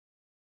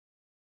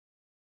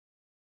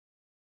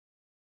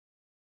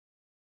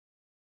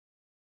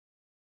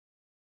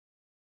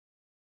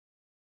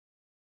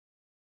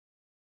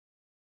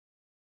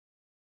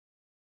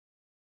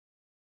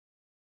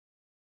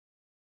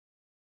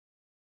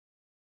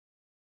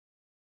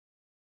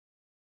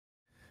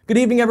Good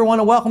evening, everyone,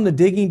 and welcome to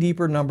Digging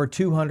Deeper number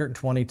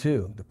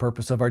 222. The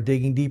purpose of our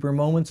Digging Deeper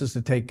moments is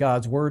to take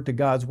God's Word to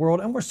God's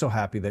world, and we're so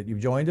happy that you've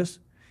joined us.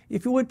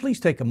 If you would, please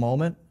take a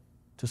moment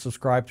to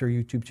subscribe to our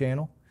YouTube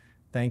channel.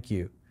 Thank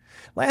you.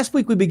 Last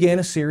week, we began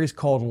a series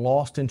called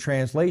Lost in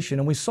Translation,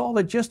 and we saw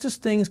that just as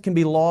things can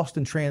be lost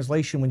in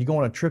translation when you go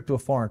on a trip to a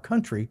foreign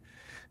country,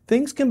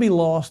 things can be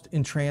lost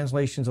in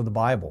translations of the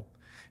Bible.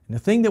 And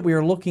the thing that we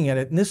are looking at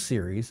in this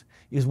series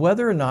is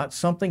whether or not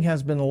something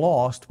has been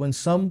lost when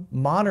some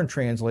modern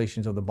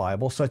translations of the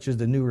Bible, such as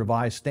the New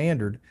Revised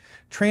Standard,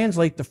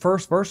 translate the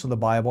first verse of the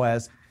Bible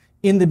as,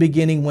 "In the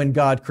beginning when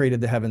God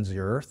created the heavens and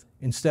the earth,"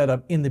 instead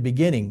of, "In the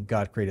beginning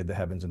God created the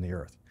heavens and the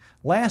earth."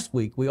 Last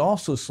week, we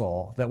also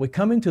saw that we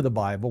come into the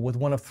Bible with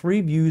one of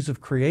three views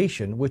of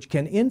creation which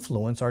can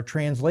influence our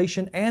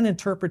translation and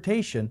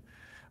interpretation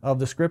of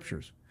the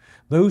Scriptures.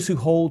 Those who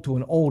hold to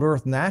an old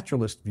earth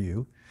naturalist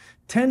view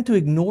tend to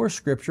ignore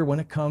Scripture when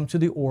it comes to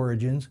the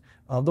origins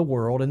of the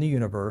world and the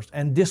universe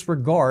and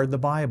disregard the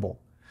Bible.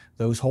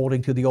 Those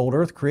holding to the old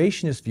earth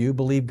creationist view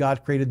believe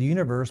God created the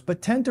universe,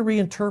 but tend to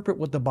reinterpret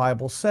what the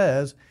Bible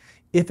says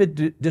if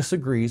it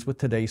disagrees with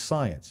today's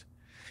science.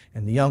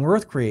 And the young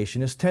earth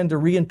creationists tend to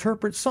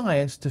reinterpret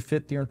science to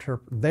fit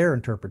their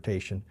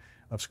interpretation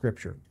of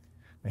Scripture.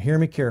 Now hear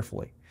me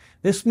carefully.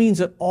 This means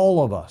that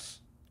all of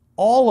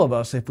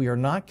us, if we are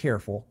not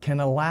careful, can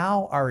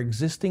allow our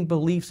existing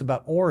beliefs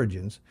about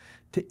origins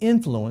to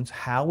influence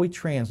how we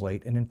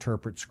translate and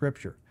interpret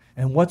Scripture.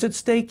 And what's at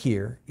stake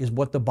here is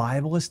what the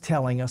Bible is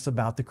telling us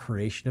about the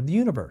creation of the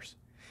universe.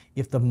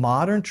 If the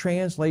modern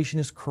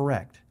translation is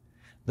correct,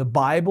 the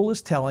Bible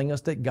is telling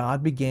us that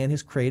God began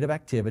His creative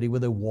activity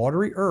with a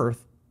watery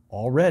earth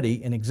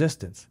already in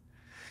existence.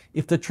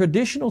 If the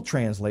traditional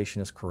translation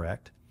is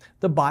correct,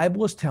 the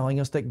Bible is telling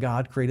us that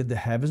God created the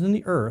heavens and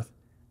the earth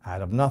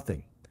out of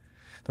nothing.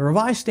 The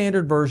Revised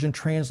Standard Version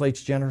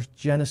translates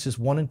Genesis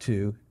 1 and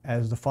 2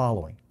 as the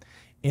following.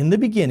 "In the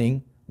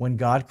beginning, when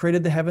God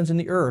created the heavens and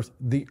the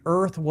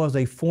earth was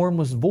a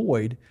formless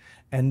void,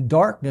 and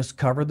darkness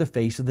covered the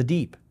face of the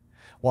deep,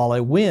 while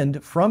a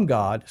wind from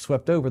God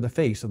swept over the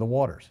face of the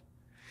waters."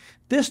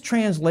 This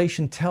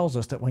translation tells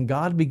us that when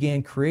God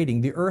began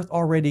creating, the earth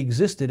already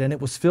existed and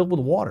it was filled with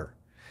water.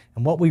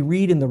 And what we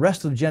read in the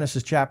rest of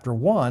Genesis chapter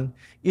 1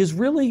 is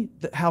really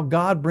how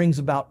God brings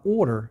about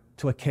order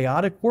to a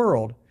chaotic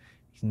world.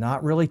 He's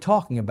not really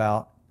talking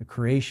about the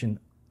creation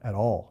at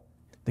all.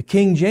 The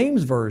King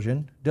James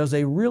Version does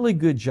a really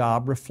good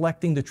job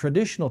reflecting the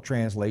traditional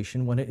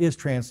translation when it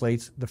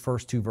translates the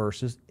first two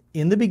verses.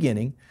 "In the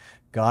beginning,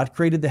 God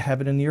created the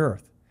heaven and the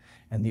earth,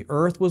 and the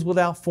earth was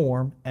without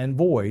form and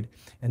void,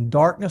 and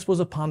darkness was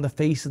upon the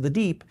face of the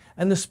deep,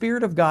 and the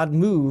Spirit of God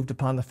moved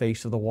upon the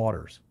face of the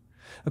waters."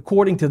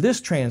 According to this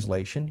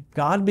translation,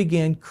 God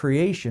began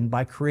creation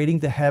by creating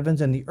the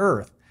heavens and the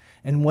earth.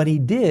 And when He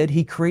did,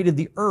 He created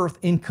the earth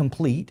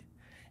incomplete,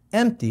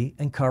 empty,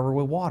 and covered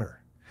with water.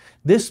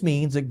 This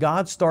means that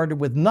God started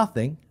with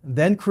nothing,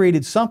 then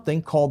created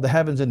something called the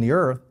heavens and the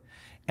earth,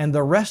 and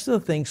the rest of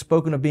the things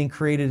spoken of being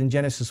created in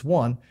Genesis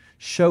 1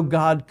 show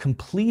God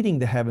completing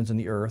the heavens and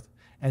the earth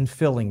and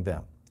filling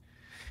them.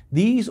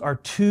 These are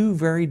two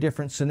very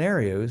different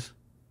scenarios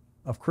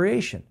of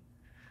creation.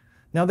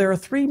 Now, there are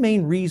three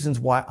main reasons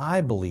why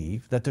I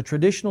believe that the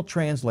traditional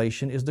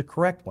translation is the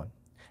correct one.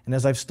 And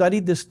as I've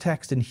studied this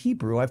text in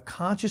Hebrew, I've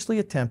consciously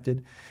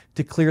attempted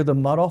to clear the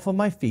mud off of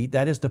my feet,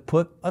 that is, to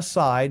put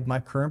aside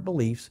my current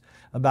beliefs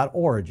about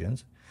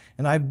origins.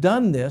 And I've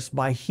done this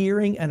by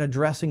hearing and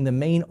addressing the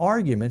main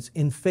arguments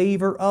in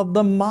favor of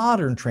the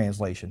modern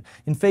translation,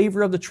 in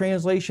favor of the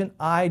translation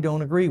I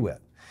don't agree with.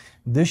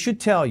 This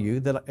should tell you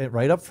that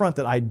right up front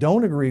that I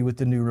don't agree with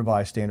the New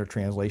Revised Standard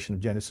Translation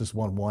of Genesis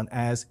 1:1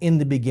 as "in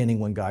the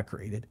beginning when God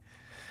created."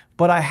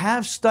 But I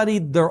have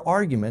studied their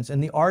arguments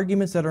and the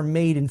arguments that are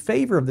made in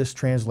favor of this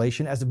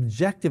translation as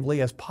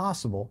objectively as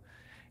possible,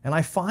 and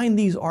I find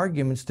these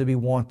arguments to be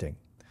wanting.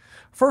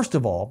 First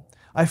of all,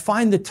 I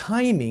find the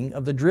timing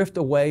of the drift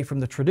away from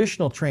the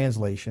traditional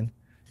translation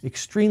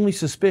extremely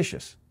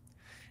suspicious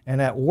and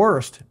at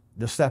worst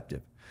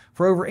deceptive.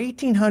 For over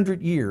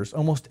 1,800 years,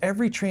 almost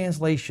every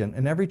translation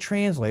and every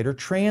translator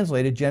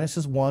translated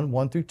Genesis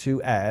 1 through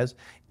 2 as,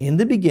 "In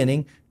the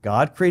beginning,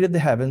 God created the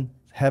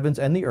heavens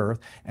and the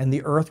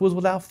earth was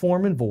without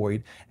form and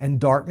void, and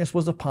darkness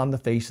was upon the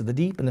face of the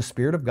deep, and the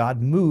Spirit of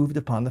God moved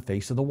upon the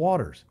face of the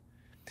waters."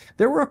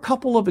 There were a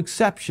couple of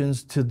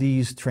exceptions to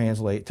this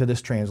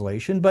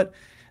translation, but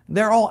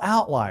they're all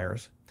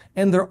outliers,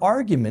 and their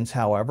arguments,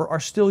 however,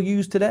 are still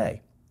used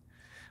today.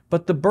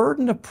 But the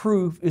burden of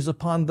proof is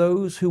upon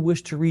those who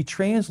wish to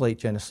retranslate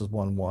Genesis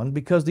 1:1,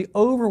 because the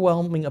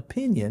overwhelming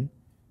opinion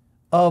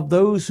of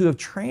those who have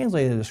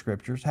translated the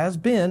Scriptures has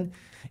been,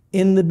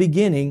 "In the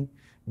beginning,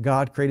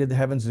 God created the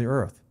heavens and the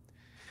earth."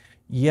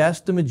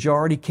 Yes, the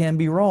majority can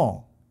be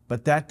wrong,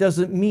 but that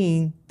doesn't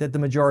mean that the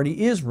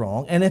majority is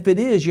wrong. And if it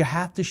is, you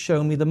have to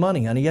show me the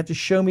money, honey. You have to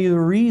show me the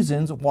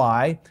reasons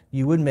why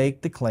you would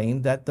make the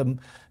claim that the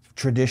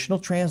traditional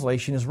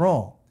translation is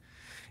wrong.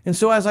 And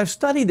so as I've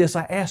studied this,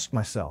 I ask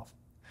myself,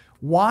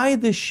 Why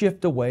this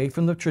shift away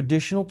from the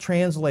traditional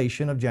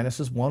translation of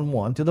Genesis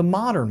 1:1 to the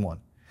modern one?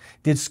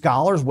 Did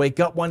scholars wake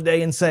up one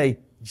day and say,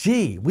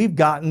 gee, we've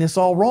gotten this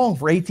all wrong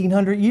for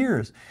 1,800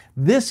 years.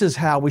 This is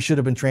how we should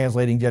have been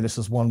translating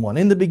Genesis 1:1,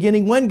 in the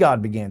beginning when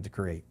God began to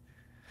create.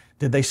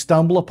 Did they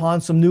stumble upon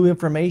some new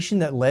information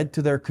that led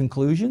to their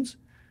conclusions?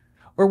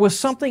 Or was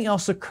something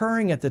else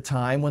occurring at the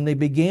time when they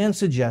began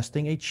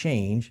suggesting a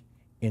change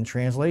in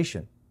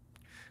translation?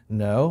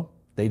 No,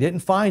 they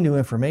didn't find new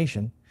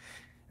information.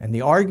 And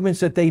the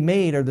arguments that they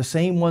made are the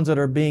same ones that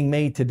are being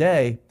made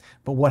today.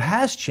 But what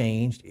has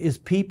changed is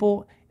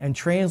people and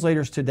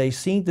translators today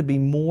seem to be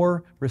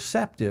more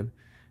receptive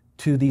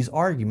to these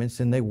arguments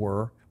than they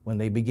were when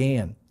they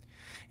began.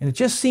 And it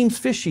just seems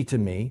fishy to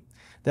me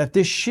that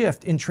this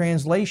shift in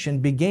translation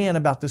began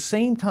about the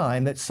same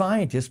time that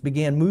scientists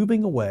began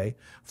moving away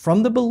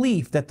from the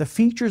belief that the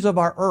features of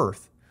our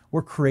Earth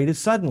were created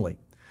suddenly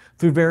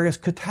through various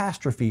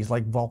catastrophes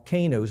like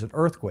volcanoes and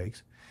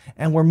earthquakes,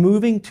 and we're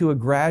moving to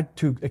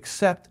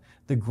accept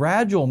the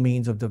gradual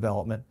means of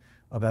development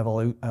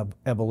of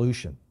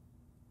evolution.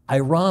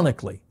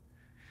 Ironically,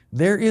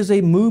 there is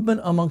a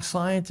movement among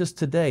scientists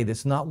today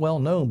that's not well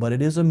known, but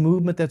it is a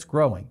movement that's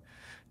growing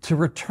to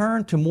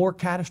return to more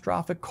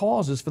catastrophic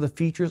causes for the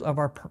features of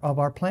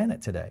our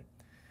planet today.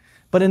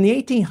 But in the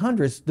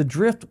 1800s, the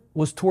drift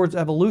was towards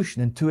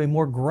evolution and to a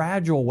more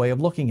gradual way of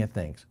looking at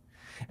things.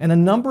 And a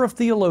number of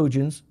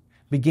theologians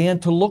began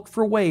to look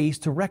for ways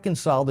to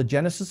reconcile the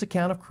Genesis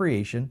account of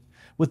creation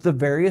with the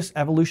various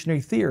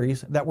evolutionary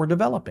theories that were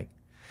developing.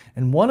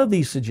 And one of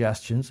these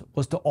suggestions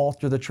was to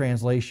alter the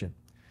translation.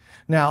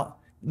 Now,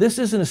 this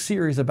isn't a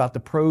series about the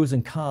pros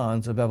and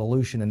cons of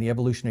evolution and the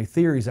evolutionary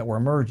theories that were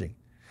emerging.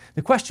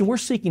 The question we're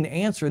seeking to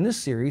answer in this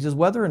series is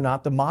whether or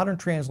not the modern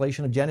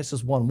translation of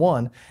Genesis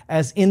 1:1,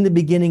 as in the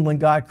beginning when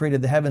God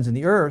created the heavens and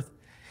the earth,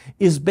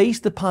 is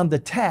based upon the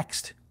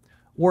text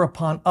or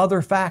upon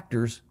other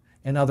factors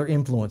and other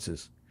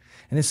influences.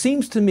 And it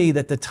seems to me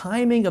that the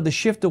timing of the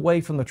shift away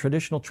from the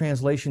traditional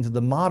translation to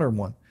the modern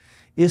one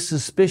is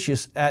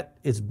suspicious at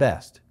its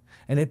best.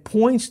 And it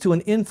points to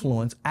an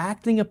influence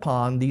acting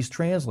upon these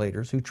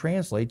translators who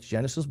translate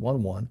Genesis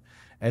 1:1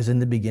 as in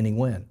the beginning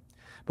when.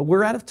 But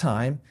we're out of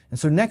time, and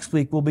so next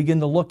week we'll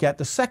begin to look at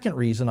the second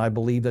reason I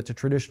believe that the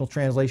traditional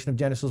translation of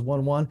Genesis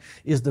 1:1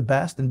 is the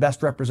best and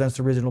best represents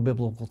the original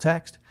biblical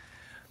text.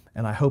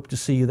 And I hope to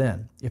see you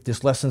then. If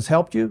this lesson's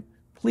helped you,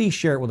 please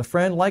share it with a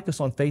friend, like us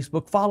on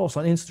Facebook, follow us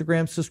on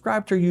Instagram,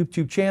 subscribe to our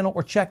YouTube channel,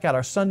 or check out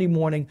our Sunday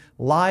morning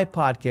live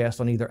podcast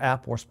on either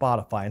Apple or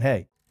Spotify. And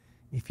hey,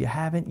 if you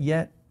haven't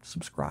yet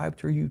subscribed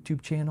to our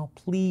YouTube channel,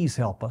 please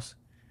help us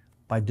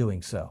by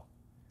doing so.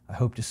 I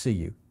hope to see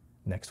you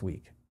next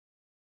week.